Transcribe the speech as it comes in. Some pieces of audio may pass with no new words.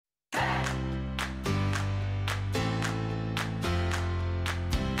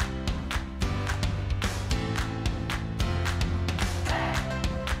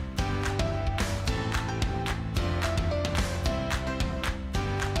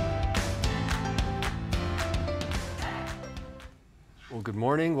Well, good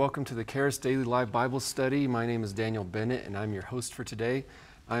morning. Welcome to the Charis Daily Live Bible Study. My name is Daniel Bennett, and I'm your host for today.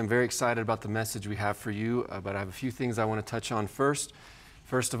 I'm very excited about the message we have for you, but I have a few things I want to touch on first.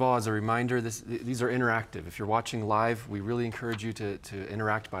 First of all, as a reminder, these are interactive. If you're watching live, we really encourage you to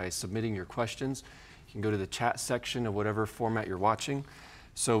interact by submitting your questions. You can go to the chat section of whatever format you're watching.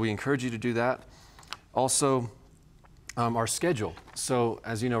 So we encourage you to do that. Also, our schedule. So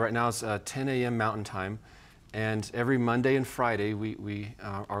as you know, right now it's 10 a.m. Mountain Time. And every Monday and Friday, we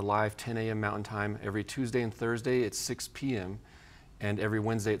are live 10 a.m. Mountain Time. Every Tuesday and Thursday, it's 6 p.m. And every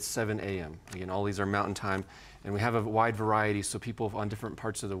Wednesday, it's 7 a.m. Again, all these are Mountain Time. And we have a wide variety, so people on different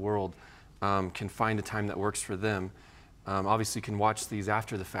parts of the world can find a time that works for them. Obviously, you can watch these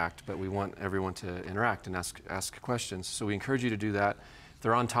after the fact, but we want everyone to interact and ask questions. So we encourage you to do that. If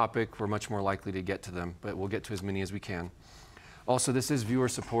they're on topic, we're much more likely to get to them, but we'll get to as many as we can. Also, this is viewer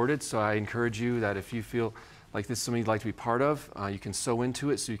supported, so I encourage you that if you feel like this is something you'd like to be part of, you can sow into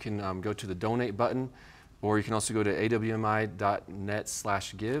it. So you can go to the donate button, or you can also go to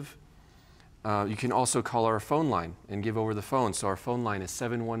awmi.net/give. You can also call our phone line and give over the phone. So our phone line is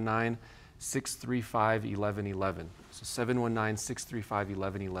 719-635-1111. So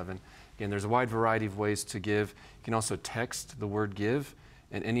 719-635-1111. Again, there's a wide variety of ways to give. You can also text the word give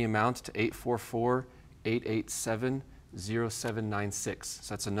and any amount to 844-887-0796.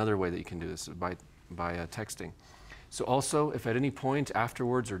 So that's another way that you can do this, by texting. So also, if at any point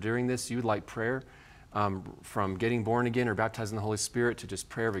afterwards or during this you would like prayer from getting born again or baptized in the Holy Spirit to just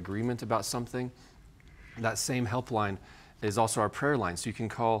prayer of agreement about something, that same helpline is also our prayer line. So you can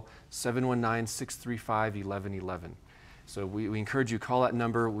call 719-635-1111. So we encourage you to call that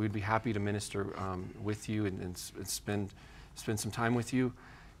number. We'd be happy to minister with you and spend some time with you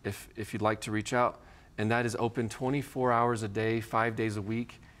if you'd like to reach out. And that is open 24 hours a day, 5 days a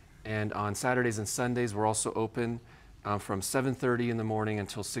week. And on Saturdays and Sundays, we're also open from 7:30 in the morning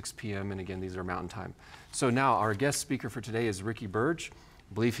until 6 p.m. And again, these are Mountain Time. So now our guest speaker for today is Burge. I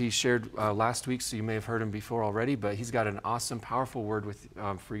believe he shared last week, so you may have heard him before already, but he's got an awesome, powerful word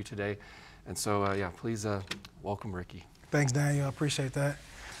for you today. And so, yeah, please welcome Ricky. Thanks, Daniel. I appreciate that.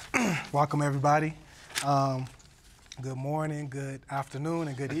 Welcome, everybody. Good morning, good afternoon,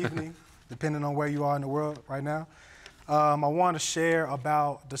 and good evening, depending on where you are in the world right now. I want to share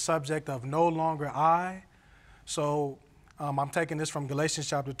about the subject of no longer I. So I'm taking this from Galatians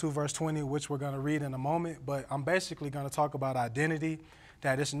chapter 2, verse 20, which we're going to read in a moment. But I'm basically going to talk about identity,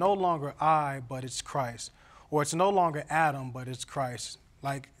 that it's no longer I, but it's Christ. Or it's no longer Adam, but it's Christ.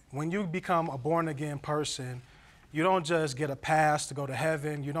 Like when you become a born-again person, you don't just get a pass to go to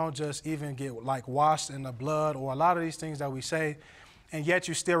heaven. You don't just even get like washed in the blood or a lot of these things that we say. And yet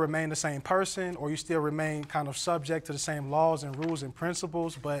you still remain the same person, or you still remain kind of subject to the same laws and rules and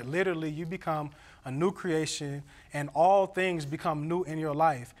principles, but literally you become a new creation and all things become new in your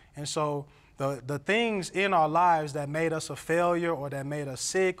life. And so the things in our lives that made us a failure or that made us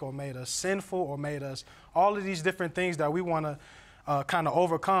sick or made us sinful or made us all of these different things that we want to kind of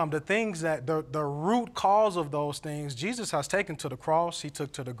overcome, the things that the root cause of those things, Jesus has taken to the cross, he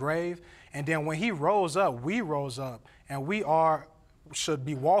took to the grave. And then when he rose up, we rose up, and we should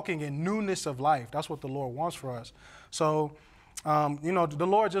be walking in newness of life. That's what the Lord wants for us. So, the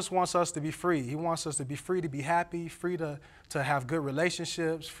Lord just wants us to be free. He wants us to be free to be happy, free to have good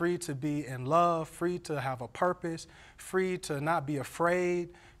relationships, free to be in love, free to have a purpose, free to not be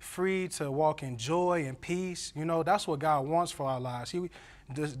afraid, free to walk in joy and peace. That's what God wants for our lives.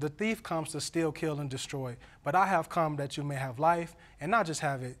 The thief comes to steal, kill, and destroy. But I have come that you may have life, and not just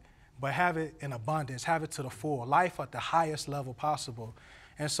have it, but have it in abundance, have it to the full, life at the highest level possible.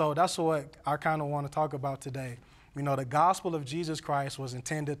 And so that's what I kind of want to talk about today. The gospel of Jesus Christ was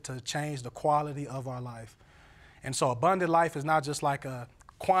intended to change the quality of our life. And so abundant life is not just like a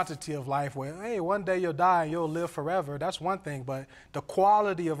quantity of life where, hey, one day you'll die and you'll live forever. That's one thing, but the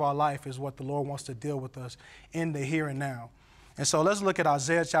quality of our life is what the Lord wants to deal with us in the here and now. And so let's look at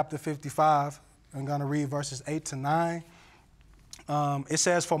Isaiah chapter 55. I'm going to read verses 8 to 9. It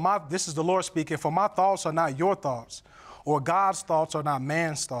says, this is the Lord speaking, for my thoughts are not your thoughts, or God's thoughts are not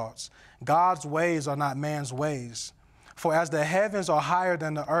man's thoughts. God's ways are not man's ways. For as the heavens are higher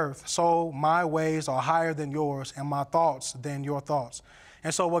than the earth, so my ways are higher than yours, and my thoughts than your thoughts.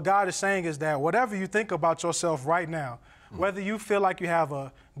 And so what God is saying is that whatever you think about yourself right now, whether you feel like you have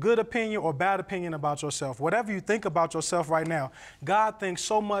a good opinion or bad opinion about yourself, whatever you think about yourself right now, God thinks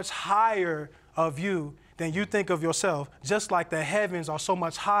so much higher of you than you think of yourself, just like the heavens are so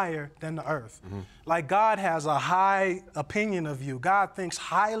much higher than the earth. Mm-hmm. Like God has a high opinion of you. God thinks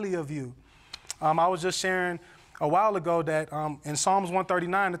highly of you. I was just sharing a while ago that in Psalms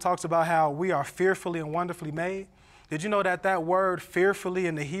 139, it talks about how we are fearfully and wonderfully made. Did you know that that word fearfully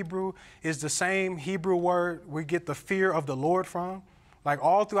in the Hebrew is the same Hebrew word we get the fear of the Lord from? Like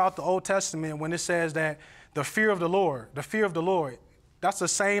all throughout the Old Testament, when it says that the fear of the Lord, that's the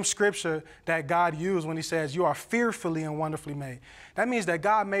same scripture that God used when he says, you are fearfully and wonderfully made. That means that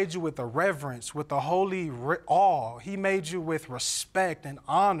God made you with a reverence, with a holy awe. He made you with respect and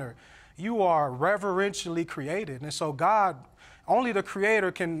honor. You are reverentially created. And so God, only the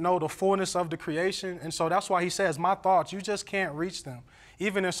Creator can know the fullness of the creation. And so that's why he says, my thoughts, you just can't reach them.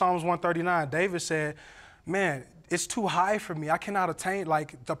 Even in Psalms 139, David said, man, it's too high for me. I cannot attain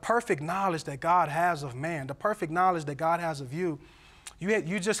like the perfect knowledge that God has of man, the perfect knowledge that God has of you.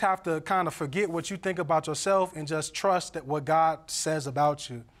 You just have to kind of forget what you think about yourself and just trust that what God says about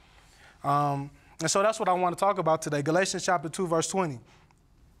you. And so that's what I want to talk about today. Galatians chapter 2, verse 20.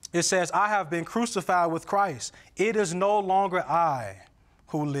 It says, I have been crucified with Christ. It is no longer I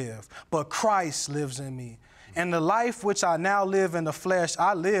who live, but Christ lives in me. And the life which I now live in the flesh,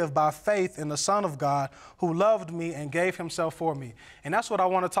 I live by faith in the Son of God who loved me and gave himself for me. And that's what I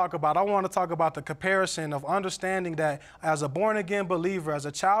want to talk about. I want to talk about the comparison of understanding that as a born-again believer, as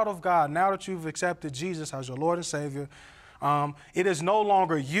a child of God, now that you've accepted Jesus as your Lord and Savior, it is no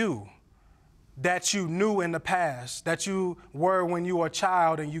longer you that you knew in the past, that you were when you were a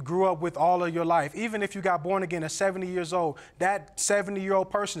child and you grew up with all of your life. Even if you got born again at 70 years old, that 70-year-old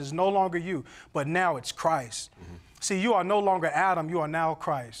person is no longer you, but now it's Christ. Mm-hmm. See, you are no longer Adam, you are now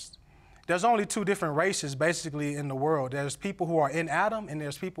Christ. There's only two different races basically in the world. There's people who are in Adam and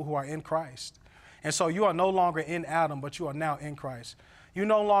there's people who are in Christ. And so you are no longer in Adam, but you are now in Christ. You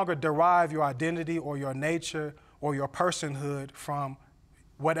no longer derive your identity or your nature or your personhood from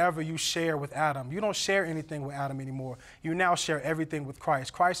whatever you share with Adam. You don't share anything with Adam anymore. You now share everything with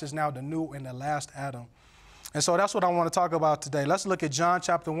Christ. Christ is now the new and the last Adam. And so that's what I want to talk about today. Let's look at John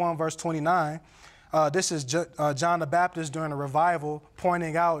chapter 1, verse 29. This is John the Baptist during a revival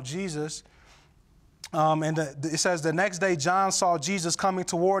pointing out Jesus. It says, the next day John saw Jesus coming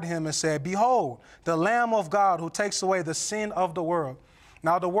toward him and said, behold, the Lamb of God who takes away the sin of the world.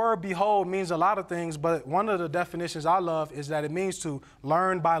 Now, the word behold means a lot of things, but one of the definitions I love is that it means to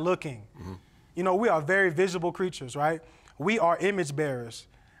learn by looking. Mm-hmm. You know, we are very visible creatures, right? We are image bearers.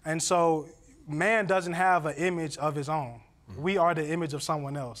 And so man doesn't have an image of his own. Mm-hmm. We are the image of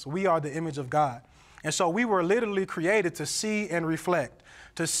someone else. We are the image of God. And so we were literally created to see and reflect,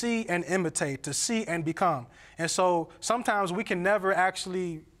 to see and imitate, to see and become. And so sometimes we can never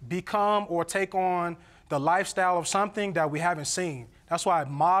actually become or take on the lifestyle of something that we haven't seen. That's why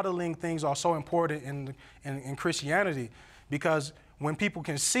modeling things are so important in Christianity, because when people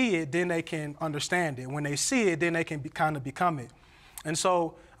can see it, then they can understand it. When they see it, then they can kind of become it. And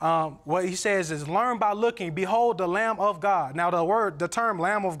so what he says is, learn by looking, behold the Lamb of God. Now the term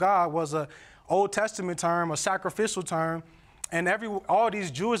Lamb of God was an Old Testament term, a sacrificial term, and all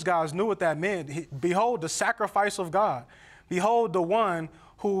these Jewish guys knew what that meant. Behold the sacrifice of God. Behold the one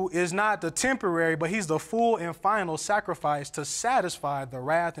who is not the temporary, but he's the full and final sacrifice to satisfy the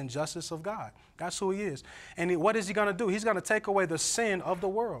wrath and justice of God. That's who he is. And what is he going to do? He's going to take away the sin of the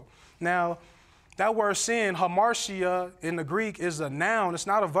world. Now, that word sin, hamartia in the Greek, is a noun. It's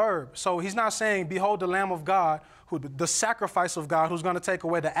not a verb. So he's not saying, behold the Lamb of God, the sacrifice of God, who's going to take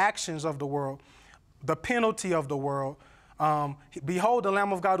away the actions of the world, the penalty of the world. Behold the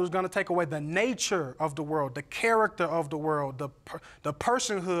Lamb of God who's going to take away the nature of the world, the character of the world, the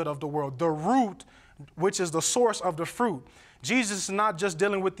personhood of the world, the root, which is the source of the fruit. Jesus is not just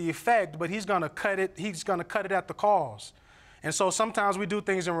dealing with the effect, but he's going to cut it. He's going to cut it at the cause. And so sometimes we do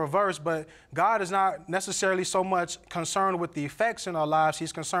things in reverse, but God is not necessarily so much concerned with the effects in our lives.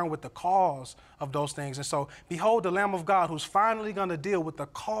 He's concerned with the cause of those things. And so behold the Lamb of God who's finally going to deal with the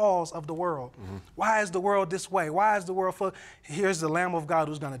cause of the world. Mm-hmm. Why is the world this way? Why is the world full? Here's the Lamb of God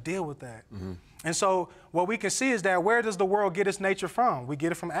who's going to deal with that. Mm-hmm. And so what we can see is that where does the world get its nature from? We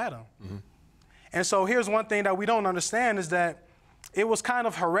get it from Adam. Mm-hmm. And so here's one thing that we don't understand is that it was kind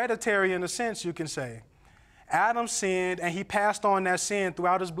of hereditary in a sense, you can say. Adam sinned, and he passed on that sin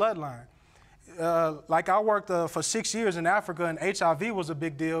throughout his bloodline. Like I worked for 6 years in Africa, and HIV was a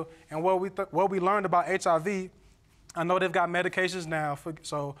big deal. And what we learned about HIV, I know they've got medications now,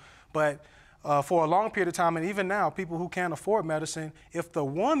 but for a long period of time, and even now, people who can't afford medicine, if the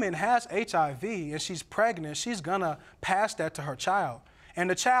woman has HIV and she's pregnant, she's gonna pass that to her child. And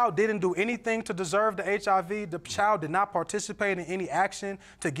the child didn't do anything to deserve the HIV. The child did not participate in any action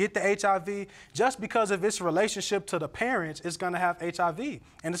to get the HIV. Just because of its relationship to the parents, it's going to have HIV,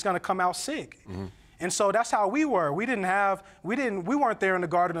 and it's going to come out sick. Mm-hmm. And so that's how we were. We weren't there in the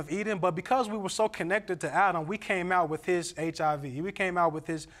Garden of Eden, but because we were so connected to Adam, we came out with his HIV. We came out with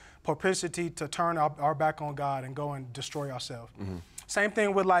his propensity to turn our back on God and go and destroy ourselves. Same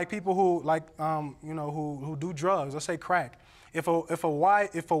thing with like people who who do drugs. Let's say crack. If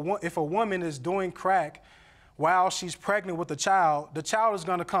a woman is doing crack while she's pregnant with the child is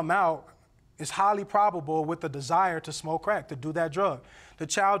going to come out. It's highly probable with the desire to smoke crack, to do that drug. The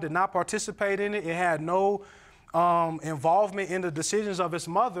child did not participate in it. It had no involvement in the decisions of its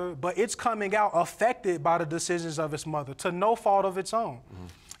mother, but it's coming out affected by the decisions of its mother to no fault of its own.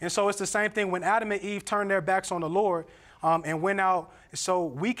 And so it's the same thing when Adam and Eve turned their backs on the Lord and went out. So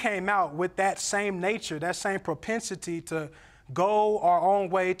we came out with that same nature, that same propensity to go our own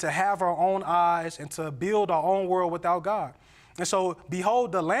way, to have our own eyes, and to build our own world without God. And so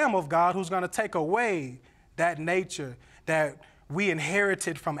behold the Lamb of God who's going to take away that nature that we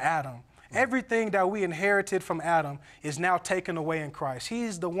inherited from Adam. Everything that we inherited from Adam is now taken away in Christ.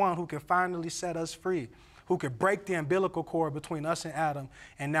 He's the one who can finally set us free, who could break the umbilical cord between us and Adam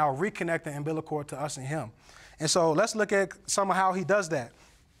and now reconnect the umbilical cord to us and him. And so let's look at some of how he does that.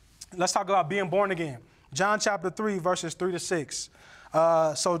 Let's talk about being born again. John chapter 3, verses 3 to 6.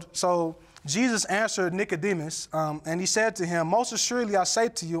 So Jesus answered Nicodemus, and he said to him, "Most assuredly I say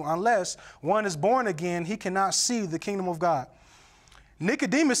to you, unless one is born again, he cannot see the kingdom of God."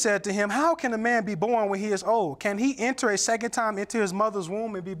 Nicodemus said to him, "How can a man be born when he is old? Can he enter a second time into his mother's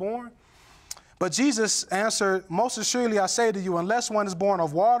womb and be born?" But Jesus answered, "Most assuredly I say to you, unless one is born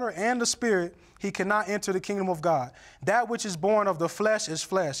of water and the Spirit, he cannot enter the kingdom of God. That which is born of the flesh is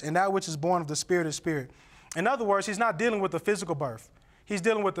flesh, and that which is born of the Spirit is spirit." In other words, he's not dealing with the physical birth. He's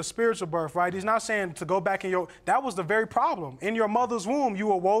dealing with the spiritual birth, right? He's not saying to go back that was the very problem. In your mother's womb, you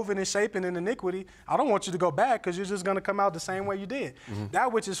were woven and shapen in iniquity. I don't want you to go back because you're just going to come out the same way you did.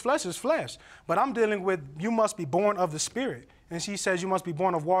 That which is flesh. But I'm dealing with, you must be born of the Spirit. And she says you must be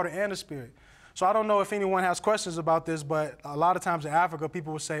born of water and the Spirit. So I don't know if anyone has questions about this, but a lot of times in Africa,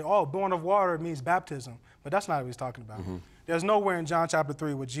 people will say, oh, born of water means baptism. But that's not what he's talking about. There's nowhere in John chapter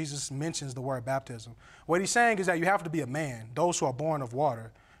 3 where Jesus mentions the word baptism. What he's saying is that you have to be a man, those who are born of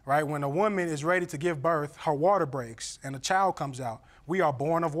water, right? When a woman is ready to give birth, her water breaks and a child comes out. We are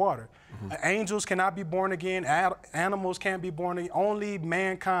born of water. Angels cannot be born again. Animals can't be born again. Only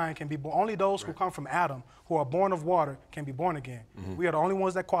mankind can be born. Only those who come from Adam, who are born of water, can be born again. We are the only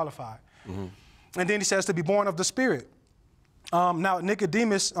ones that qualify. And then he says to be born of the Spirit. Now,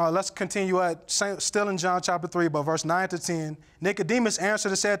 Nicodemus, let's continue still in John chapter 3, but verse 9 to 10. Nicodemus answered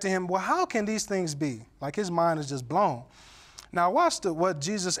and said to him, well, how can these things be? Like his mind is just blown. Now, watch what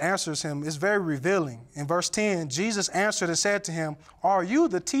Jesus answers him. It's very revealing. In verse 10, Jesus answered and said to him, are you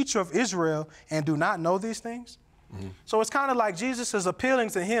the teacher of Israel and do not know these things? So it's kind of like Jesus is appealing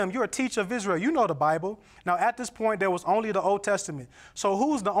to him. You're a teacher of Israel. You know the Bible. Now, at this point, there was only the Old Testament. So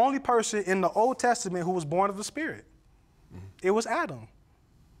who's the only person in the Old Testament who was born of the Spirit? It was Adam.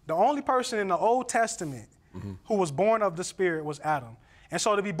 The only person in the Old Testament who was born of the Spirit was Adam. And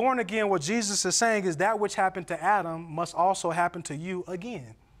so to be born again, what Jesus is saying is that which happened to Adam must also happen to you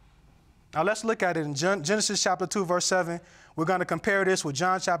again. Now let's look at it in Genesis chapter 2, verse 7. We're going to compare this with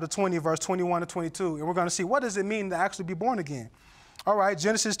John chapter 20, verse 21 to 22. And we're going to see what does it mean to actually be born again. All right,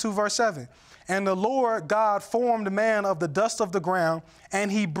 Genesis 2, verse 7. And the Lord God formed man of the dust of the ground,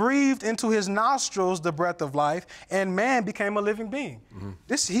 and he breathed into his nostrils the breath of life, and man became a living being.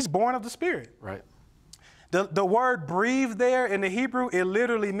 He's born of the Spirit. Right. The word breathe there in the Hebrew, it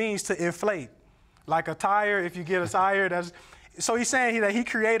literally means to inflate. Like a tire, if you get a tire, so he's saying that he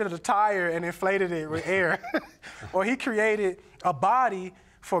created a tire and inflated it with air. Or he created a body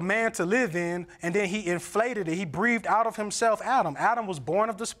for man to live in, and then he inflated it. He breathed out of himself Adam. Adam was born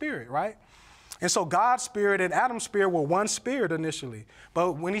of the Spirit, right? And so God's Spirit and Adam's Spirit were one spirit initially.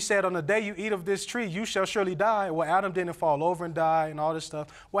 But when he said, on the day you eat of this tree, you shall surely die, well, Adam didn't fall over and die and all this stuff.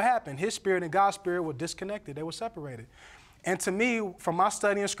 What happened? His spirit and God's Spirit were disconnected. They were separated. And to me, from my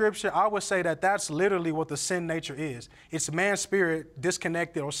study in Scripture, I would say that that's literally what the sin nature is. It's man's spirit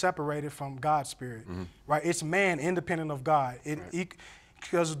disconnected or separated from God's Spirit, right? It's man independent of God.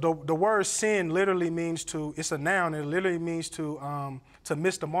 Because the word sin literally means it's a noun. It literally means to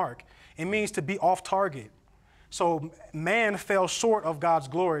miss the mark. It means to be off target. So man fell short of God's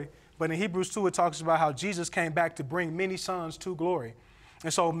glory. But in Hebrews 2, it talks about how Jesus came back to bring many sons to glory.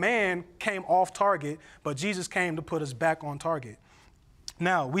 And so man came off target, but Jesus came to put us back on target.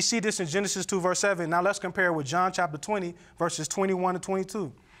 Now, we see this in Genesis 2, verse 7. Now let's compare it with John chapter 20, verses 21 to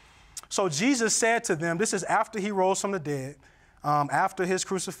 22. So Jesus said to them, this is after he rose from the dead, after his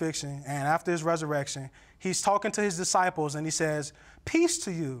crucifixion and after his resurrection. He's talking to his disciples and he says, peace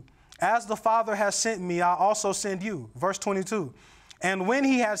to you. As the Father has sent me, I also send you. Verse 22. And when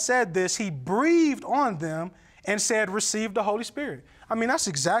he had said this, he breathed on them and said, receive the Holy Spirit. I mean, that's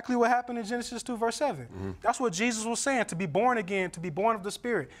exactly what happened in Genesis 2, verse 7. That's what Jesus was saying, to be born again, to be born of the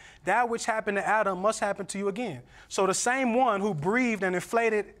Spirit. That which happened to Adam must happen to you again. So the same one who breathed and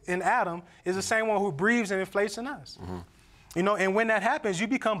inflated in Adam is the same one who breathes and inflates in us. You know, and when that happens, you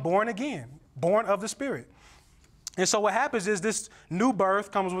become born again, born of the Spirit. And so what happens is this new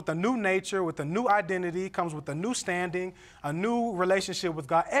birth comes with a new nature, with a new identity, comes with a new standing, a new relationship with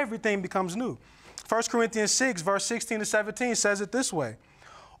God. Everything becomes new. 1 Corinthians 6, verse 16 to 17 says it this way.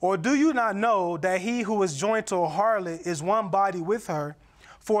 Or do you not know that he who is joined to a harlot is one body with her?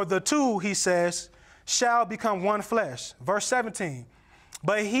 For the two, he says, shall become one flesh. Verse 17.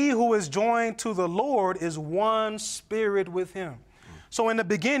 But he who is joined to the Lord is one spirit with him. So in the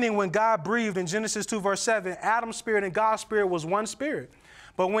beginning, when God breathed in Genesis 2, verse 7, Adam's spirit and God's spirit was one spirit.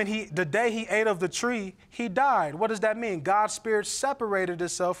 But when the day he ate of the tree, he died. What does that mean? God's spirit separated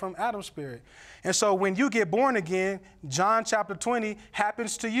itself from Adam's spirit. And so when you get born again, John chapter 20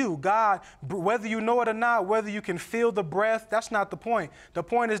 happens to you. God, whether you know it or not, whether you can feel the breath, that's not the point. The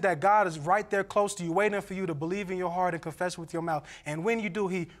point is that God is right there close to you, waiting for you to believe in your heart and confess with your mouth. And when you do,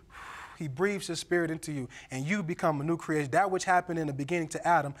 he breathes his spirit into you and you become a new creation. That which happened in the beginning to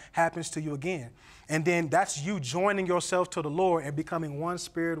Adam happens to you again. And then that's you joining yourself to the Lord and becoming one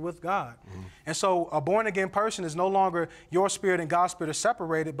spirit with God. And so a born again person is no longer your spirit and God's spirit are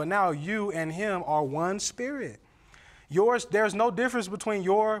separated, but now you and him are one spirit. There's no difference between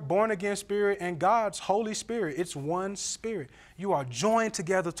your born again spirit and God's Holy Spirit. It's one spirit. You are joined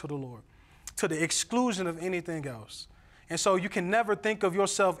together to the Lord to the exclusion of anything else. And so you can never think of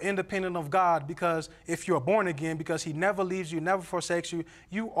yourself independent of God, because if you're born again, because he never leaves you, never forsakes you,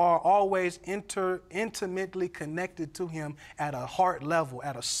 you are always intimately connected to him at a heart level,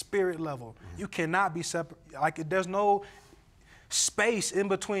 at a spirit level. You cannot be separate. Like, there's no space in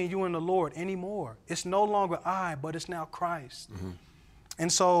between you and the Lord anymore. It's no longer I, but it's now Christ. And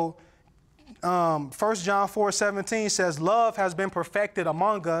so 1 John 4:17 says, love has been perfected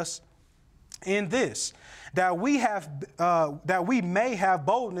among us in this, that we may have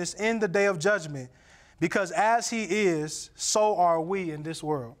boldness in the day of judgment, because as he is, so are we in this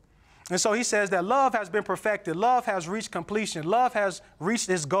world. And so he says that love has been perfected. Love has reached completion. Love has reached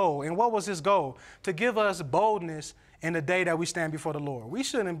its goal. And what was his goal? To give us boldness in the day that we stand before the Lord.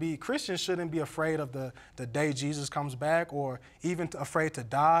 Christians shouldn't be afraid of the day Jesus comes back, or even afraid to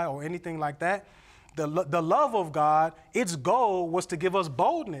die or anything like that. The love of God, its goal was to give us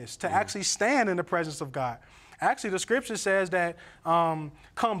boldness to actually stand in the presence of God. Actually, the scripture says that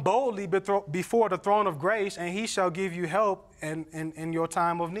come boldly before the throne of grace, and he shall give you help in your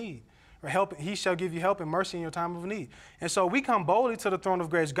time of need. He shall give you help and mercy in your time of need. And so we come boldly to the throne of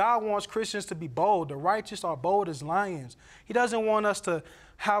grace. God wants Christians to be bold. The righteous are bold as lions. He doesn't want us to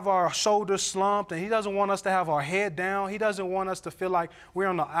have our shoulders slumped, and he doesn't want us to have our head down. He doesn't want us to feel like we're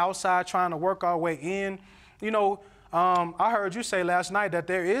on the outside trying to work our way in. You know, I heard you say last night that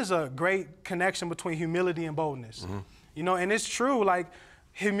there is a great connection between humility and boldness. You know, and it's true. Like,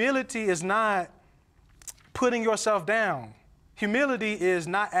 humility is not putting yourself down. Humility is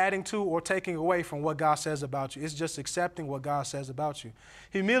not adding to or taking away from what God says about you. It's just accepting what God says about you.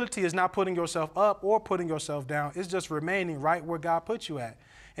 Humility is not putting yourself up or putting yourself down. It's just remaining right where God put you at.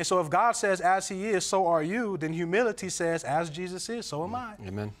 And so if God says, as he is, so are you, then humility says, as Jesus is, so am I.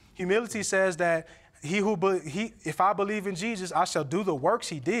 Amen. Humility says that if I believe in Jesus, I shall do the works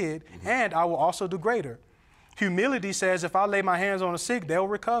he did, and I will also do greater. Humility says if I lay my hands on the sick, they'll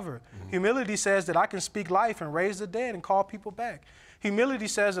recover. Humility says that I can speak life and raise the dead and call people back. Humility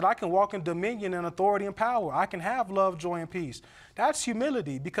says that I can walk in dominion and authority and power. I can have love, joy, and peace. That's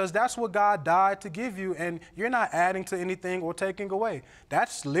humility, because that's what God died to give you, and you're not adding to anything or taking away.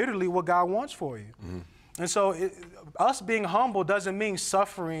 That's literally what God wants for you. And so us being humble doesn't mean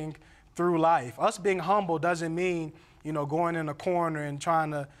suffering through life. Us being humble doesn't mean, you know, going in a corner and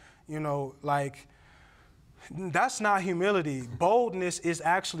trying to, you know, like, that's not humility. Boldness is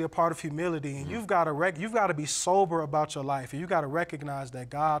actually a part of humility, and you've got to be sober about your life, and you've got to recognize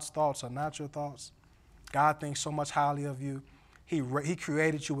that God's thoughts are not your thoughts. God thinks so much highly of you. He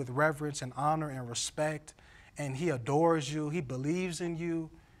created you with reverence and honor and respect, and he adores you. He believes in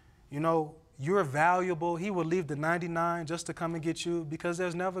you. You know, you're valuable. He will leave the 99 just to come and get you, because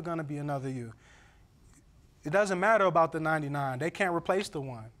there's never going to be another you. It doesn't matter about the 99. They can't replace the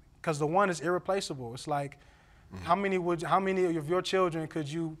one, because the one is irreplaceable. It's like, how many of your children could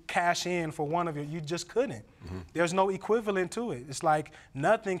you cash in for one of you? You just couldn't. There's no equivalent to it. It's like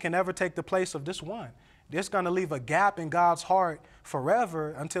nothing can ever take the place of this one. It's going to leave a gap in God's heart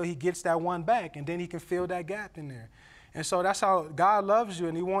forever until he gets that one back, and then he can fill that gap in there. And so that's how God loves you,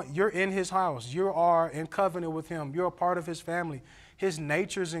 and you're in his house. You are in covenant with him. You're a part of his family. His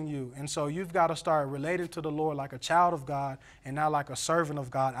nature's in you. And so you've got to start relating to the Lord like a child of God and not like a servant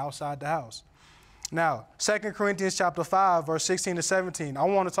of God outside the house. Now, 2 Corinthians chapter 5, verse 16 to 17, I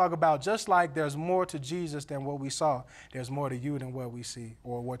want to talk about just like there's more to Jesus than what we saw, there's more to you than what we see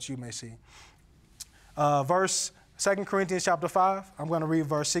or what you may see. 2 Corinthians chapter 5, I'm going to read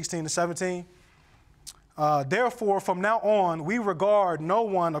verse 16 to 17. Therefore, from now on, we regard no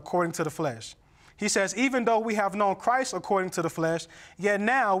one according to the flesh. He says, even though we have known Christ according to the flesh, yet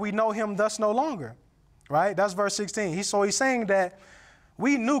now we know him thus no longer. Right? That's verse 16. So he's saying that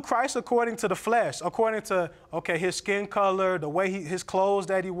we knew Christ according to the flesh, according to, okay, his skin color, the way his clothes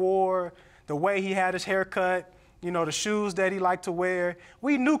that he wore, the way he had his haircut, the shoes that he liked to wear.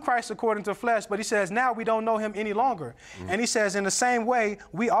 We knew Christ according to the flesh, but he says now we don't know him any longer. Mm-hmm. And he says in the same way,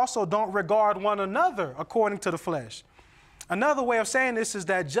 we also don't regard one another according to the flesh. Another way of saying this is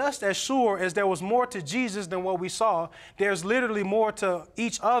that just as sure as there was more to Jesus than what we saw, there's literally more to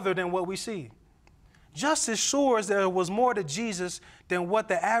each other than what we see. Just as sure as there was more to Jesus than what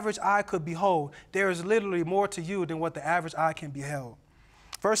the average eye could behold, there is literally more to you than what the average eye can behold.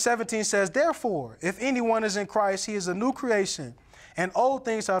 Verse 17 says, therefore, if anyone is in Christ, he is a new creation, and old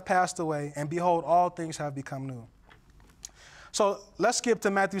things have passed away, and behold, all things have become new. So let's skip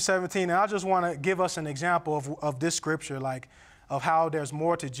to Matthew 17, and I just want to give us an example of this scripture, of how there's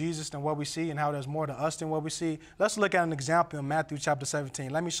more to Jesus than what we see and how there's more to us than what we see. Let's look at an example in Matthew chapter 17.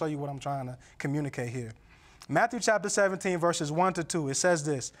 Let me show you what I'm trying to communicate here. Matthew chapter 17, verses 1 to 2, it says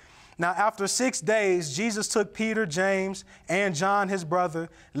this. Now, after 6 days, Jesus took Peter, James, and John, his brother,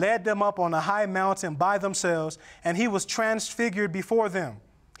 led them up on a high mountain by themselves, and he was transfigured before them.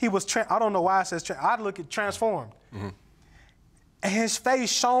 He was, I don't know why it says, I look at transformed. Mm-hmm. And his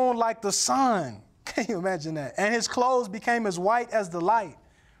face shone like the sun. Can you imagine that? And his clothes became as white as the light.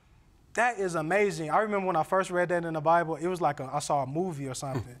 That is amazing. I remember when I first read that in the Bible, it was like I saw a movie or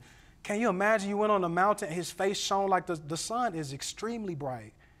something. Can you imagine you went on the mountain, his face shone like the sun is extremely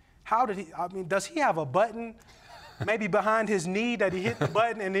bright. How did does he have a button maybe behind his knee that he hit the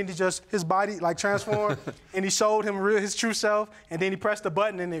button and then his body transformed and he showed him his true self and then he pressed the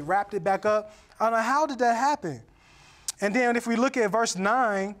button and it wrapped it back up? I don't know, how did that happen? And then if we look at verse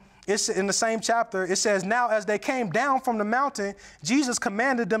 9, it's in the same chapter, it says, now as they came down from the mountain, Jesus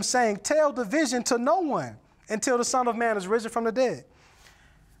commanded them saying, tell the vision to no one until the Son of Man is risen from the dead.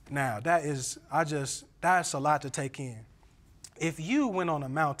 Now that's a lot to take in. If you went on a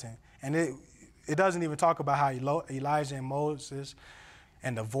mountain, and it doesn't even talk about how Elijah and Moses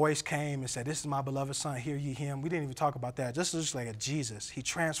and the voice came and said, this is my beloved son, hear ye him. We didn't even talk about that. Just like a Jesus. He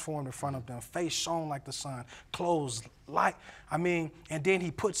transformed in front of them, face shone like the sun, clothes light. And then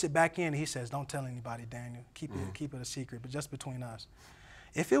he puts it back in and he says, don't tell anybody, Daniel. Keep it a secret, but just between us.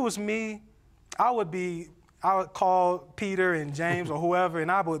 If it was me, I would call Peter and James or whoever,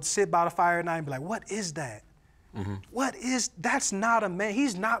 and I would sit by the fire at night and be like, what is that? Mm-hmm. That's not a man.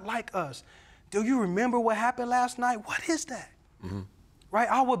 He's not like us. Do you remember what happened last night? What is that? Mm-hmm. Right?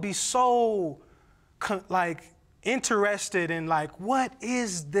 I would be so interested in what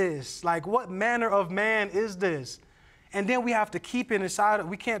is this? What manner of man is this? And then we have to keep it inside.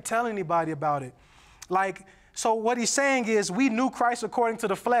 We can't tell anybody about it. So what he's saying is we knew Christ according to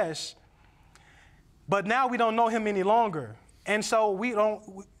the flesh, but now we don't know him any longer. And so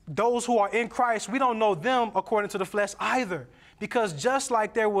those who are in Christ, we don't know them according to the flesh either. Because just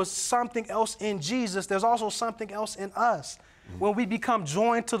like there was something else in Jesus, there's also something else in us. Mm-hmm. When we become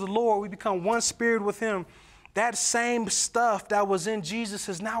joined to the Lord, we become one spirit with him. That same stuff that was in Jesus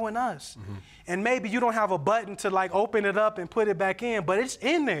is now in us. Mm-hmm. And maybe you don't have a button to open it up and put it back in, but it's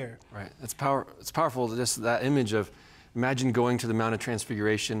in there. Right. It's powerful, just that image of, imagine going to the Mount of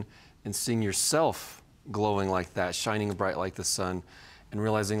Transfiguration and seeing yourself glowing like that, shining bright like the sun, and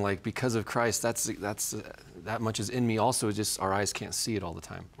realizing because of Christ, that much is in me. Also, just our eyes can't see it all the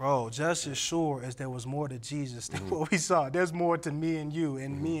time. Bro, just as sure as there was more to Jesus than what we saw, there's more to me and you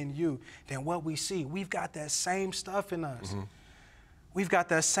and me and you than what we see. We've got that same stuff in us. Mm-hmm. We've got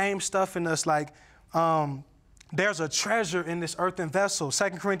that same stuff in us. There's a treasure in this earthen vessel. 2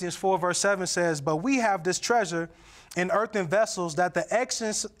 Corinthians 4 verse 7 says, but we have this treasure in earthen vessels that the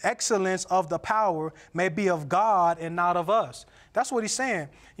excellence of the power may be of God and not of us. That's what he's saying.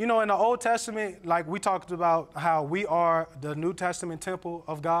 In the Old Testament, we talked about how we are the New Testament temple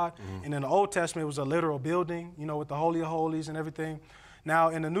of God. Mm-hmm. And in the Old Testament, it was a literal building, with the Holy of Holies and everything. Now,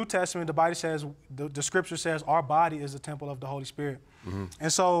 in the New Testament, the Bible says, the scripture says our body is the temple of the Holy Spirit.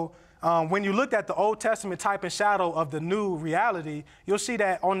 And so when you look at the Old Testament type and shadow of the new reality, you'll see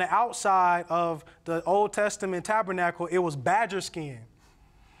that on the outside of the Old Testament tabernacle, it was badger skin.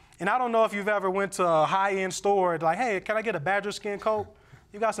 And I don't know if you've ever went to a high-end store, like, hey, can I get a badger skin coat?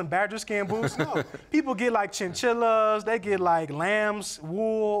 You got some badger skin boots? No. People get like chinchillas, they get like lamb's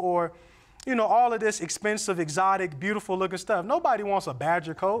wool, or, you know, all of this expensive, exotic, beautiful looking stuff. Nobody wants a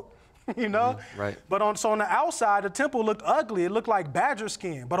badger coat, you know? Right. But so on the outside, the temple looked ugly. It looked like badger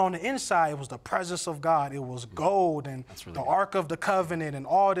skin. But on the inside, it was the presence of God. It was gold and really the Ark of the Covenant and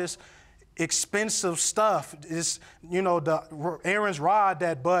all this expensive stuff. Is, you know, the Aaron's rod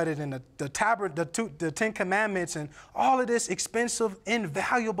that budded and the 10 Commandments and all of this expensive,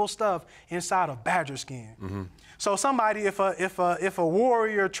 invaluable stuff inside of badger skin. So somebody, if a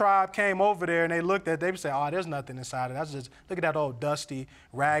warrior tribe came over there and they looked at, they would say, oh, there's nothing inside of it. That's just, look at that old dusty,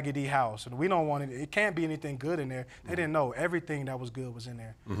 raggedy house. And we don't want it. It can't be anything good in there. They didn't know everything that was good was in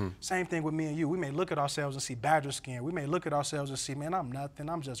there. Same thing with me and you. We may look at ourselves and see badger skin. We may look at ourselves and see, man, I'm nothing.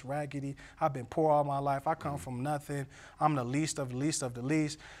 I'm just raggedy. I've been poor all my life. I come from nothing. I'm the least of the least of the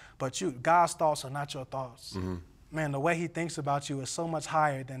least. But God's thoughts are not your thoughts. Man, the way he thinks about you is so much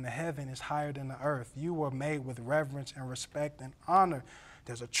higher than the heaven is higher than the earth. You were made with reverence and respect and honor.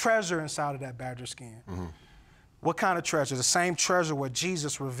 There's a treasure inside of that badger skin. What kind of treasure? The same treasure where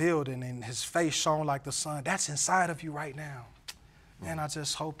Jesus revealed and his face shone like the sun. That's inside of you right now. And I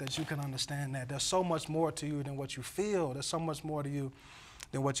just hope that you can understand that. There's so much more to you than what you feel. There's so much more to you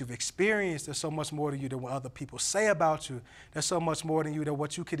than what you've experienced. There's so much more to you than what other people say about you. There's so much more than you than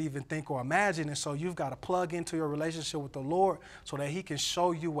what you could even think or imagine. And so you've got to plug into your relationship with the Lord so that he can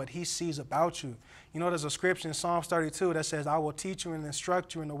show you what he sees about you. You know, there's a scripture in Psalms 32 that says, I will teach you and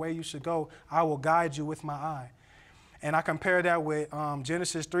instruct you in the way you should go. I will guide you with my eye. And I compare that with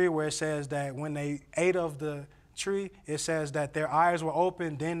Genesis 3, where it says that when they ate of the tree, it says that their eyes were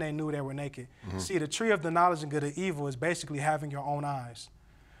open, then they knew they were naked. See, the tree of the knowledge of good and evil is basically having your own eyes.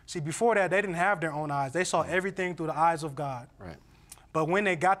 See, before that, they didn't have their own eyes. They saw everything through the eyes of God. Right. But when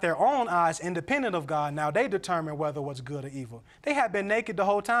they got their own eyes independent of God, now they determine whether what's good or evil. They had been naked the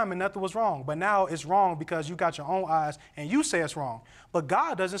whole time and nothing was wrong. But now it's wrong because you got your own eyes and you say it's wrong. But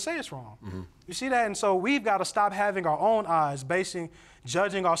God doesn't say it's wrong. You see that? And so we've got to stop having our own eyes,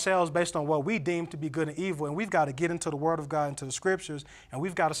 judging ourselves based on what we deem to be good and evil. And we've got to get into the Word of God, into the Scriptures, and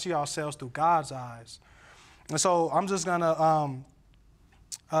we've got to see ourselves through God's eyes. And so I'm just going to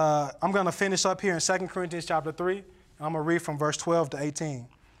I'm going to finish up here in 2 Corinthians chapter 3, and I'm going to read from verse 12 to 18.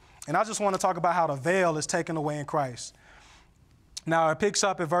 And I just want to talk about how the veil is taken away in Christ. Now, it picks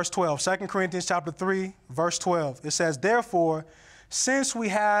up at verse 12, 2 Corinthians chapter 3, verse 12. It says, therefore, since we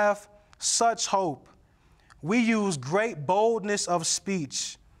have such hope, we use great boldness of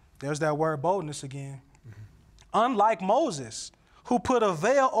speech. There's that word boldness again. Unlike Moses, who put a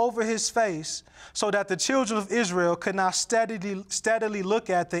veil over his face so that the children of Israel could not steadily look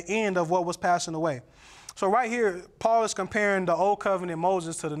at the end of what was passing away. So right here, Paul is comparing the old covenant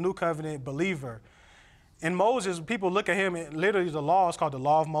Moses to the new covenant believer. In Moses, people look at him, and literally the law is called the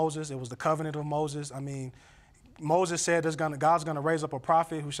law of Moses. It was the covenant of Moses. I mean, Moses said God's going to raise up a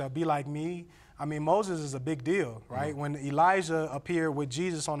prophet who shall be like me. I mean, Moses is a big deal, right? When Elijah appeared with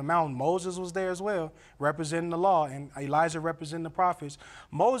Jesus on the mountain, Moses was there as well, representing the law, and Elijah representing the prophets.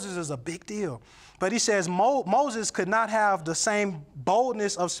 Moses is a big deal. But he says Moses could not have the same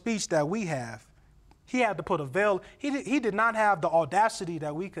boldness of speech that we have. He had to put a veil. He did not have the audacity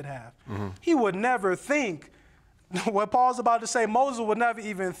that we could have. He would never think, what Paul's about to say, Moses would never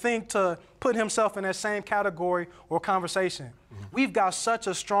even think to put himself in that same category or conversation. We've got such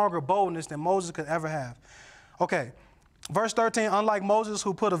a stronger boldness than Moses could ever have. Okay, verse 13, unlike Moses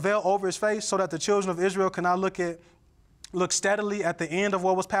who put a veil over his face so that the children of Israel could not look steadily at the end of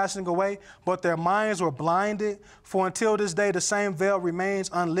what was passing away, but their minds were blinded, for until this day the same veil remains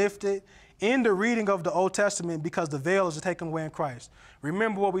unlifted in the reading of the Old Testament because the veil is taken away in Christ.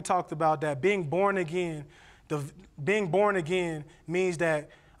 Remember what we talked about, that being born again, being born again means that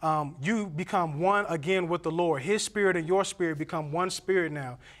you become one again with the Lord. His spirit and your spirit become one spirit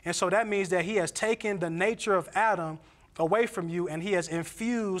now. And so that means that he has taken the nature of Adam away from you and he has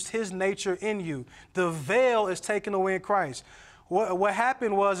infused his nature in you. The veil is taken away in Christ. What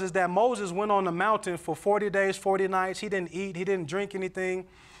happened is that Moses went on the mountain for 40 days, 40 nights. He didn't eat, he didn't drink anything.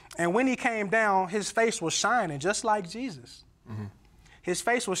 And when he came down, his face was shining just like Jesus. His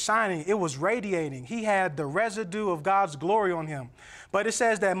face was shining. It was radiating. He had the residue of God's glory on him. But it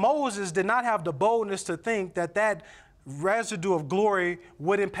says that Moses did not have the boldness to think that that residue of glory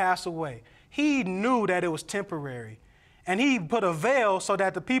wouldn't pass away. He knew that it was temporary. And he put a veil so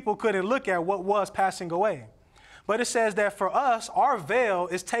that the people couldn't look at what was passing away. But it says that for us, our veil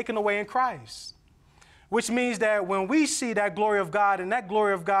is taken away in Christ, which means that when we see that glory of God and that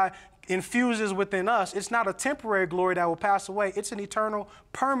glory of God infuses within us, it's not a temporary glory that will pass away. It's an eternal,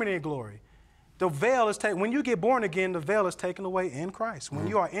 permanent glory. The veil is taken. When you get born again, the veil is taken away in Christ. When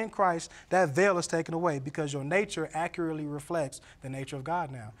you are in Christ, that veil is taken away because your nature accurately reflects the nature of God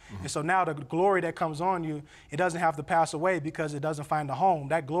now. And so now the glory that comes on you, it doesn't have to pass away because it doesn't find a home.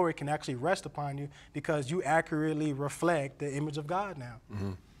 That glory can actually rest upon you because you accurately reflect the image of God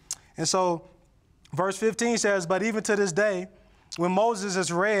now. And so verse 15 says, but even to this day, when Moses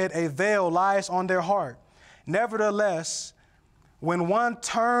is read, a veil lies on their heart. Nevertheless, when one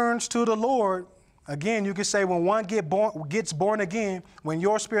turns to the Lord, again, you could say when one gets born again, when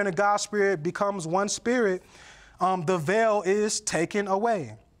your spirit and God's spirit becomes one spirit, the veil is taken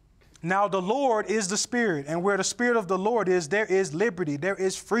away. Now the Lord is the Spirit, and where the Spirit of the Lord is, there is liberty, there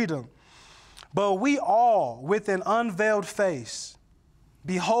is freedom. But we all, with an unveiled face,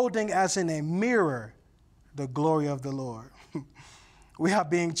 beholding as in a mirror the glory of the Lord, we are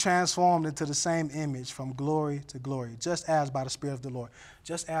being transformed into the same image from glory to glory, just as by the Spirit of the Lord.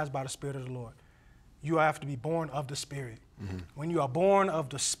 Just as by the Spirit of the Lord. You have to be born of the Spirit. When you are born of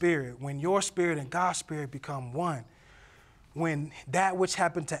the Spirit, when your spirit and God's spirit become one, when that which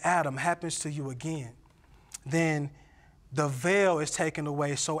happened to Adam happens to you again, then the veil is taken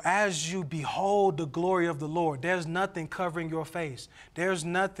away. So as you behold the glory of the Lord, there's nothing covering your face. There's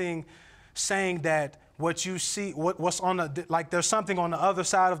nothing saying that what you see, what's on the, like there's something on the other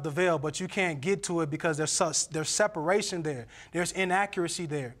side of the veil, but you can't get to it because there's separation there. There's inaccuracy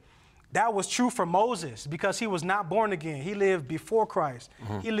there. That was true for Moses because he was not born again. He lived before Christ.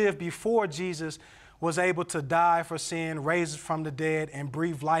 He lived before Jesus was able to die for sin, raise from the dead, and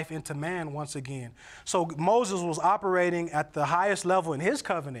breathe life into man once again. So Moses was operating at the highest level in his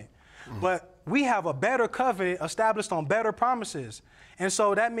covenant. But we have a better covenant established on better promises. And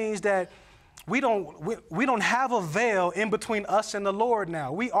so that means that we don't have a veil in between us and the Lord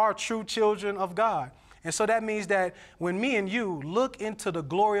now. We are true children of God. And so that means that when me and you look into the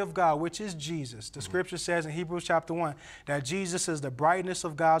glory of God, which is Jesus, the scripture says in Hebrews chapter 1 that Jesus is the brightness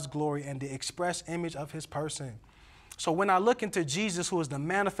of God's glory and the express image of his person. So when I look into Jesus, who is the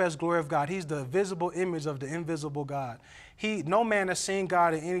manifest glory of God, he's the visible image of the invisible God. No man has seen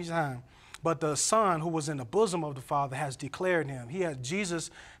God at any time, but the Son who was in the bosom of the Father has declared him. Jesus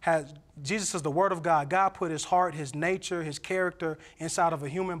is the Word of God. God put his heart, his nature, his character inside of a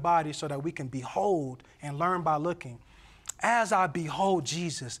human body so that we can behold and learn by looking. As I behold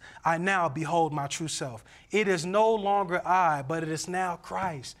Jesus, I now behold my true self. It is no longer I, but it is now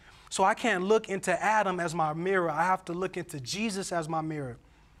Christ. So I can't look into Adam as my mirror. I have to look into Jesus as my mirror.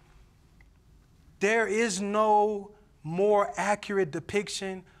 There is no more accurate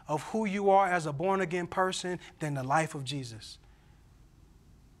depiction of who you are as a born-again person than the life of Jesus.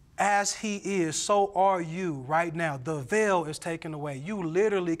 As he is, so are you right now. The veil is taken away. You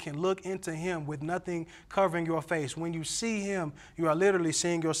literally can look into him with nothing covering your face. When you see him, you are literally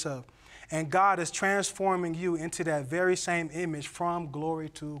seeing yourself. And God is transforming you into that very same image from glory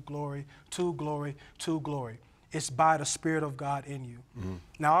to glory to glory to glory. It's by the Spirit of God in you.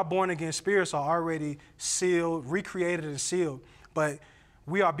 Now, our born-again spirits are already sealed, recreated and sealed, but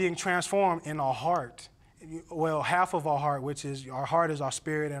we are being transformed in our heart. Well, half of our heart, which is our heart is our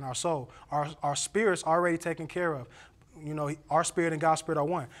spirit and our soul. Our spirit's already taken care of. You know, our spirit and God's spirit are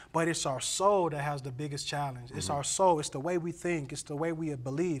one. But it's our soul that has the biggest challenge. It's our soul. It's the way we think. It's the way we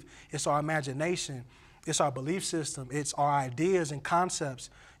believe. It's our imagination. It's our belief system. It's our ideas and concepts.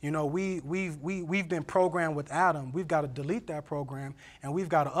 You know, we've been programmed with Adam. We've got to delete that program, and we've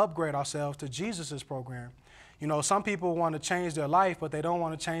got to upgrade ourselves to Jesus's program. You know, some people want to change their life, but they don't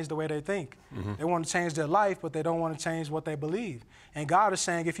want to change the way they think. They want to change their life, but they don't want to change what they believe. And God is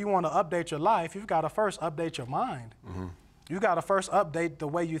saying, if you want to update your life, you've got to first update your mind. You got to first update the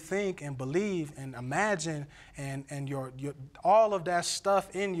way you think and believe and imagine, and your all of that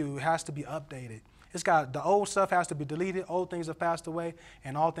stuff in you has to be updated. The old stuff has to be deleted, old things have passed away,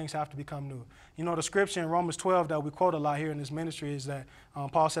 and all things have to become new. You know, the scripture in Romans 12 that we quote a lot here in this ministry is that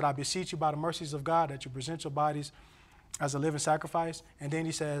Paul said, I beseech you by the mercies of God that you present your bodies as a living sacrifice. And then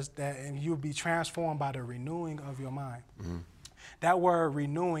he says that, and you'll be transformed by the renewing of your mind. That word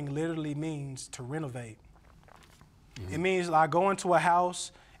renewing literally means to renovate. It means I go into a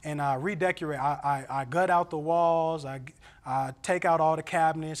house and I redecorate. I gut out the walls. I take out all the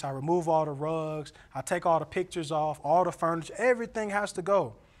cabinets. I remove all the rugs. I take all the pictures off, all the furniture. Everything has to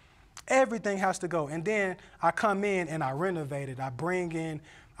go. Everything has to go. And then I come in and I renovate it. I bring in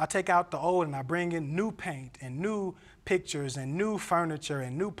I take out the old and I bring in new paint and new pictures and new furniture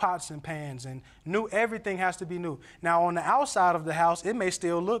and new pots and pans and new, everything has to be new. Now on the outside of the house, it may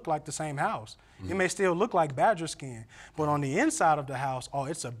still look like the same house. It may still look like badger skin, but on the inside of the house, oh,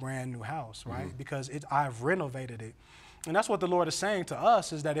 it's a brand new house, right? Because I've renovated it. And that's what the Lord is saying to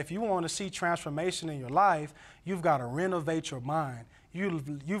us, is that if you want to see transformation in your life, you've got to renovate your mind.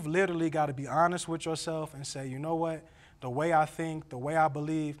 You've literally got to be honest with yourself and say, you know what? The way I think, the way I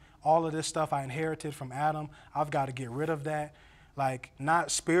believe, all of this stuff I inherited from Adam, I've got to get rid of that. Like,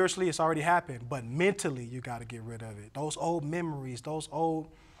 not spiritually, it's already happened, but mentally you got to get rid of it. Those old memories, those old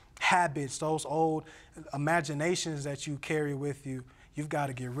habits, those old imaginations that you carry with you, you've got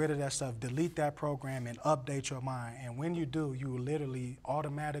to get rid of that stuff, delete that program, and update your mind. And when you do, you will literally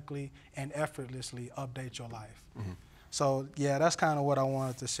automatically and effortlessly update your life. So, yeah, that's kind of what I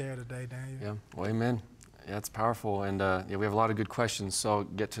wanted to share today, Daniel. Yeah, well, amen. Yeah, it's powerful. And yeah, we have a lot of good questions, so I'll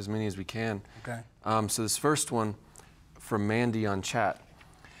get to as many as we can. Okay. So this first one from Mandy on chat.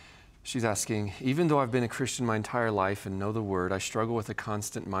 She's asking, even though I've been a Christian my entire life and know the word, I struggle with a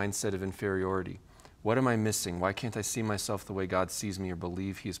constant mindset of inferiority. What am I missing? Why can't I see myself the way God sees me or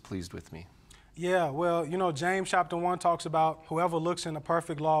believe he is pleased with me? Yeah, well, you know, James chapter 1 talks about whoever looks in the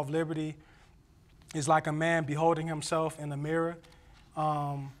perfect law of liberty is like a man beholding himself in a mirror.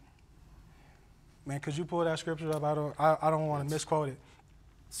 Man, could you pull that scripture up? I don't want to misquote it.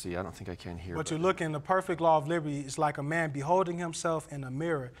 See, I don't think I can hear. But you look in the perfect law of liberty, it's like a man beholding himself in a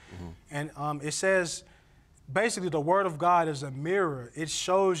mirror. And it says, basically the word of God is a mirror. It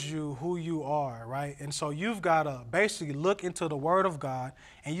shows you who you are, right? And so you've got to basically look into the word of God,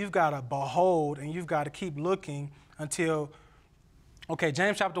 and you've got to behold, and you've got to keep looking until, okay,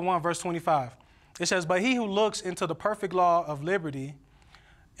 James chapter 1, verse 25. It says, but he who looks into the perfect law of liberty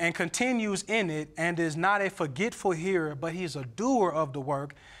and continues in it, and is not a forgetful hearer, but he's a doer of the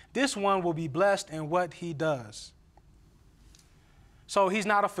work, this one will be blessed in what he does. So he's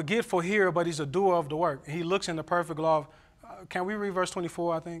not a forgetful hearer, but he's a doer of the work. He looks in the perfect law of, can we read verse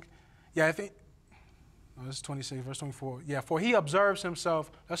 24, I think? Yeah, I think, no, this is 26, verse 24. Yeah, for he observes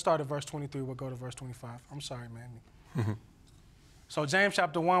himself. Let's start at verse 23, we'll go to verse 25. I'm sorry, man. So James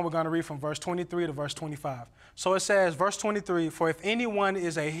chapter 1, we're going to read from verse 23 to verse 25. So it says, verse 23, for if anyone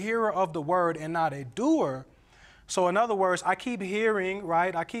is a hearer of the word and not a doer, so in other words, I keep hearing,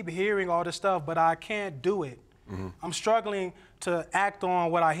 right? I keep hearing all this stuff, but I can't do it. I'm struggling to act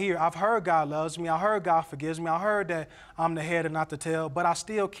on what I hear. I've heard God loves me. I heard God forgives me. I heard that I'm the head and not the tail, but I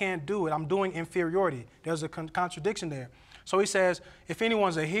still can't do it. I'm doing inferiority. There's a contradiction there. So he says, if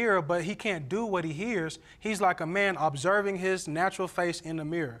anyone's a hearer, but he can't do what he hears, he's like a man observing his natural face in the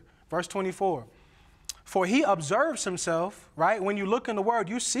mirror. Verse 24, for he observes himself, right? When you look in the word,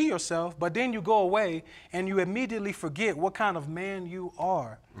 you see yourself, but then you go away and you immediately forget what kind of man you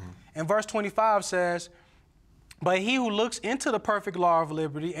are. And verse 25 says, but he who looks into the perfect law of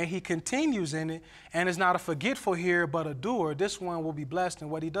liberty and he continues in it and is not a forgetful hearer but a doer, this one will be blessed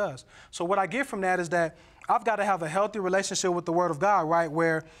in what he does. So what I get from that is that I've got to have a healthy relationship with the word of God, right,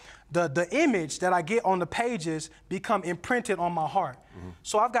 where the image that I get on the pages become imprinted on my heart.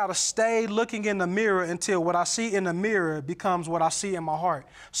 So I've got to stay looking in the mirror until what I see in the mirror becomes what I see in my heart.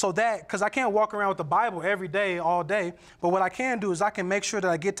 So that, because I can't walk around with the Bible every day, all day, but what I can do is I can make sure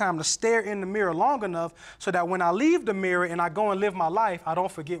that I get time to stare in the mirror long enough so that when I leave the mirror and I go and live my life, I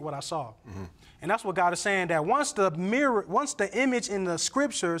don't forget what I saw. And that's what God is saying, that once the image in the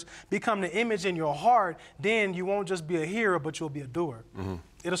scriptures become the image in your heart, then you won't just be a hearer, but you'll be a doer.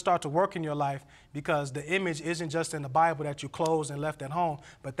 It'll start to work in your life because the image isn't just in the Bible that you closed and left at home,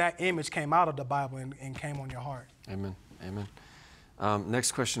 but that image came out of the Bible and came on your heart. Amen. Amen.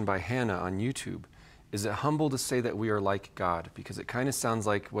 Next question by Hannah on YouTube. Is it humble to say that we are like God? Because it kind of sounds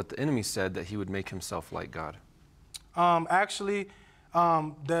like what the enemy said, that he would make himself like God. Actually,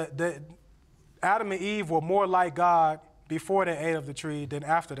 Adam and Eve were more like God before they ate of the tree than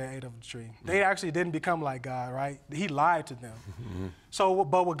after they ate of the tree. They actually didn't become like God, right? He lied to them. So,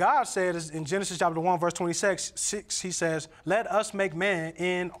 but what God said is in Genesis chapter 1, verse 26, he says, let us make man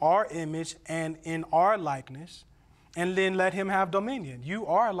in our image and in our likeness, and then let him have dominion. You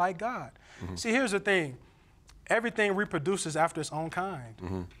are like God. See, here's the thing. Everything reproduces after its own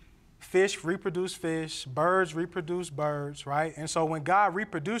kind. Fish reproduce fish, birds reproduce birds, right? And so when God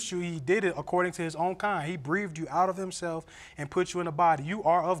reproduced you, he did it according to his own kind. He breathed you out of himself and put you in a body. You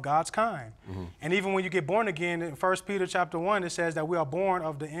are of God's kind. And even when you get born again, in 1 Peter chapter 1, it says that we are born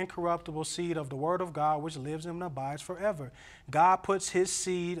of the incorruptible seed of the word of God, which lives and abides forever. God puts his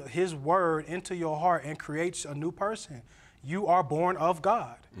seed, his word into your heart and creates a new person. You are born of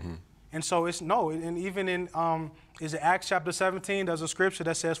God. And so it's no, and even in is it Acts chapter 17, there's a scripture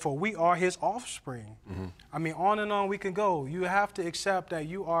that says, for we are his offspring. I mean, on and on we can go. You have to accept that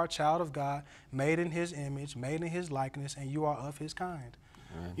you are a child of God, made in his image, made in his likeness, and you are of his kind.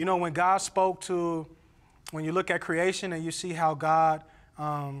 Amen. You know, when God spoke to, when you look at creation and you see how God,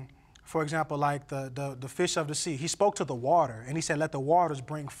 for example, like the fish of the sea, he spoke to the water and he said, let the waters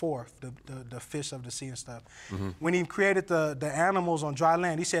bring forth the fish of the sea and stuff. When he created the animals on dry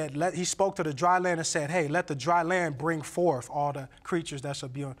land, he said, he spoke to the dry land and said, hey, let the dry land bring forth all the creatures that shall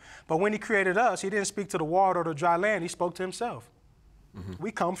be on. But when he created us, he didn't speak to the water or the dry land, he spoke to himself.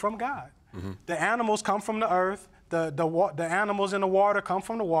 We come from God. The animals come from the earth, the animals in the water come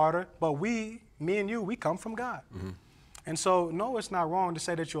from the water, but we, me and you, we come from God. And so, no, it's not wrong to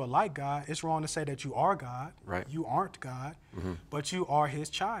say that you're like God. It's wrong to say that you are God. Right. You aren't God, but you are his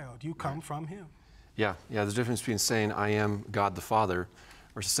child. You come from him. Yeah, there's a difference between saying, I am God the Father,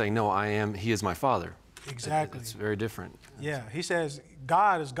 versus saying, no, he is my Father. Exactly. It's very different. Yeah, he says,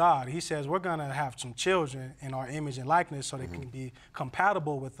 God is God. He says, we're going to have some children in our image and likeness so they can be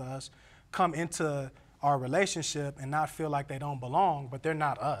compatible with us, come into our relationship and not feel like they don't belong, but they're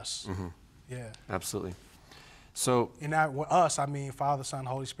not us. Yeah. Absolutely. So, and that with us, I mean Father, Son,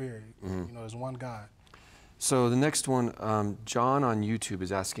 Holy Spirit. You know, there's one God. So the next one, John on YouTube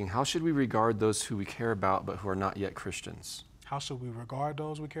is asking, how should we regard those who we care about but who are not yet Christians? How should we regard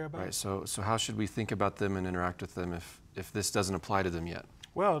those we care about? Right. So how should we think about them and interact with them if this doesn't apply to them yet?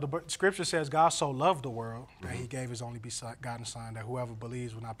 Well, the scripture says God so loved the world that he gave his only begotten Son, that whoever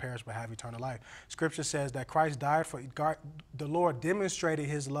believes will not perish but have eternal life. Scripture says that Christ died for, the Lord demonstrated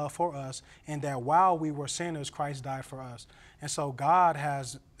his love for us, and that while we were sinners, Christ died for us. And so God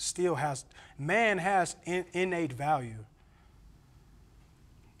man has innate value.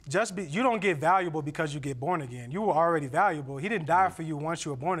 You don't get valuable because you get born again. You were already valuable. He didn't die for you once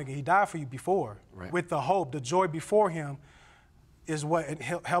you were born again. He died for you before, with the hope, the joy before him is what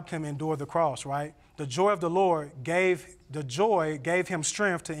helped him endure the cross, right? The joy of the Lord gave him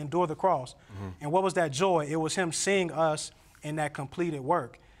strength to endure the cross. And what was that joy? It was him seeing us in that completed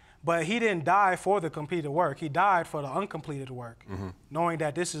work. But he didn't die for the completed work. He died for the uncompleted work, knowing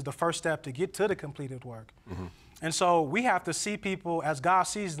that this is the first step to get to the completed work. And so we have to see people as God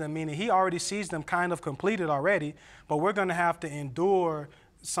sees them, meaning he already sees them kind of completed already, but we're going to have to endure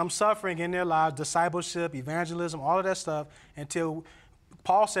some suffering in their lives, discipleship, evangelism, all of that stuff, until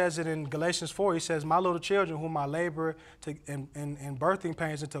Paul says it in Galatians 4. He says, my little children whom I labor in birthing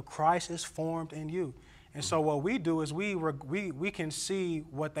pains until Christ is formed in you. And so what we do is we can see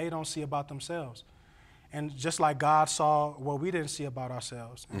what they don't see about themselves. And just like God saw what we didn't see about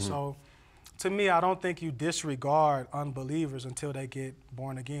ourselves. And so to me, I don't think you disregard unbelievers until they get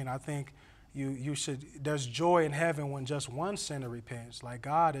born again. I think you should, there's joy in heaven when just one sinner repents. Like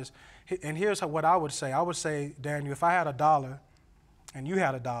God is, and here's what I would say. I would say, Daniel, if I had $1 and you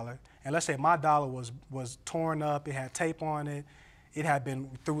had $1, and let's say my dollar was torn up, it had tape on it, it had been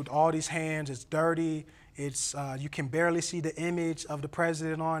through all these hands, it's dirty, it's you can barely see the image of the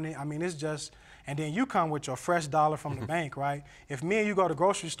president on it. I mean, it's just, and then you come with your fresh dollar from the bank, right? If me and you go to the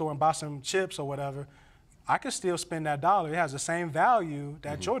grocery store and buy some chips or whatever, I can still spend that dollar. It has the same value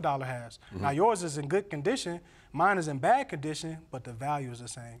that your dollar has. Now, yours is in good condition, mine is in bad condition, but the value is the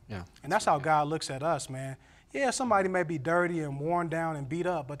same. Yeah. And that's how God looks at us, man. Yeah, somebody may be dirty and worn down and beat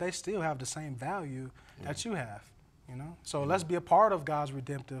up, but they still have the same value that you have, you know? So let's be a part of God's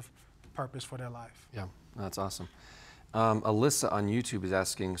redemptive purpose for their life. Yeah, that's awesome. Alyssa on YouTube is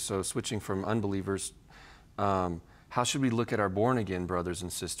asking, so switching from unbelievers, how should we look at our born-again brothers and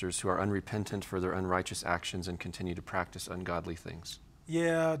sisters who are unrepentant for their unrighteous actions and continue to practice ungodly things?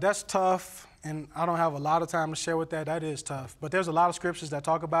 Yeah, that's tough, and I don't have a lot of time to share with that. That is tough. But there's a lot of scriptures that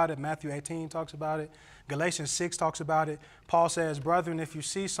talk about it. Matthew 18 talks about it. Galatians 6 talks about it. Paul says, brethren, if you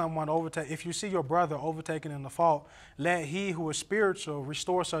see your brother overtaken in the fault, let he who is spiritual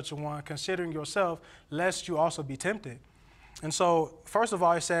restore such a one, considering yourself, lest you also be tempted. And so, first of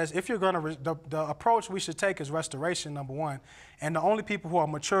all, it says, if you're going to, the approach we should take is restoration, number one. And the only people who are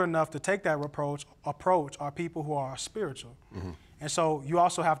mature enough to take that approach are people who are spiritual. And so you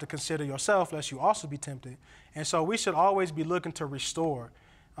also have to consider yourself, lest you also be tempted. And so we should always be looking to restore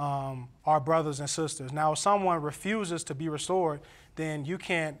our brothers and sisters. Now, if someone refuses to be restored, then you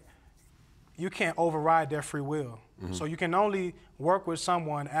can't override their free will. So you can only work with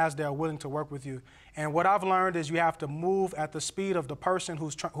someone as they're willing to work with you. And what I've learned is you have to move at the speed of the person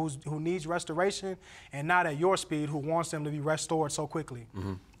who needs restoration, and not at your speed who wants them to be restored so quickly.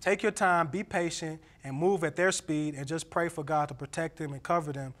 Take your time, be patient, and move at their speed, and just pray for God to protect them and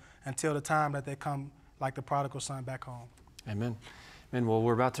cover them until the time that they come like the prodigal son back home. Amen. Man, well,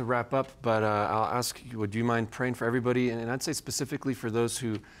 we're about to wrap up, but I'll ask you, would you mind praying for everybody? And I'd say specifically for those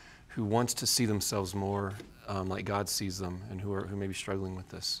who want to see themselves more like God sees them and who may be struggling with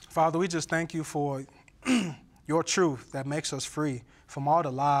this. Father, we just thank you for your truth that makes us free from all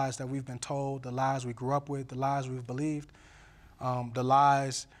the lies that we've been told, the lies we grew up with, the lies we've believed, the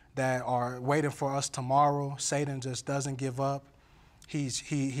lies that are waiting for us tomorrow. Satan just doesn't give up.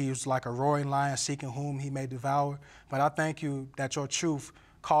 He's like a roaring lion seeking whom he may devour. But I thank you that your truth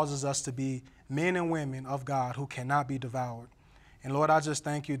causes us to be men and women of God who cannot be devoured. And Lord, I just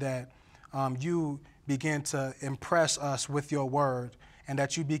thank you that you begin to impress us with your word, and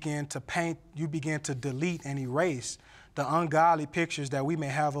that you begin to paint, you begin to delete and erase the ungodly pictures that we may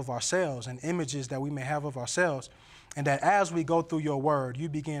have of ourselves and images that we may have of ourselves. And that as we go through your word, you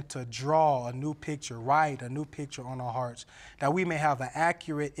begin to draw a new picture, write a new picture on our hearts, that we may have an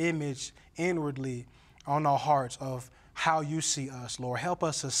accurate image inwardly on our hearts of how you see us, Lord. Help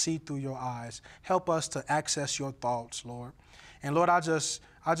us to see through your eyes. Help us to access your thoughts, Lord. And Lord, I just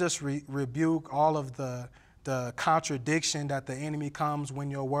rebuke all of the contradiction that the enemy comes when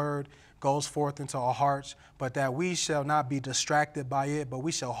your word goes forth into our hearts, but that we shall not be distracted by it, but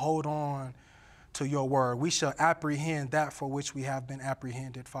we shall hold on to your word. We shall apprehend that for which we have been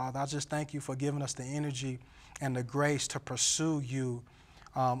apprehended, Father. I just thank you for giving us the energy and the grace to pursue you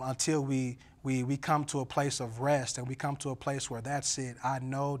until we come to a place of rest, and we come to a place where that's it. I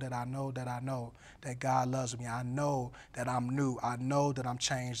know that God loves me. I know that I'm new. I know that I'm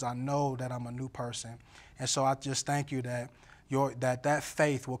changed. I know that I'm a new person. And so I just thank you that that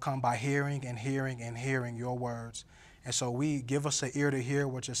faith will come by hearing and hearing and hearing your words. And so we give us an ear to hear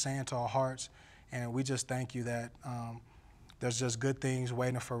what you're saying to our hearts. And we just thank you that there's just good things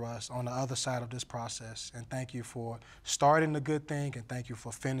waiting for us on the other side of this process. And thank you for starting the good thing, and thank you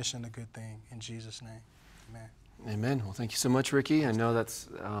for finishing the good thing. In Jesus' name, amen. Amen. Well, thank you so much, Ricky. I know that's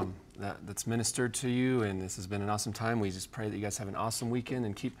ministered to you, and this has been an awesome time. We just pray that you guys have an awesome weekend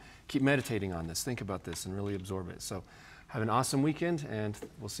and keep meditating on this. Think about this and really absorb it. So have an awesome weekend, and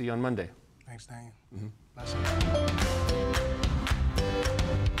we'll see you on Monday. Thanks, Daniel. Mm-hmm. Bless you.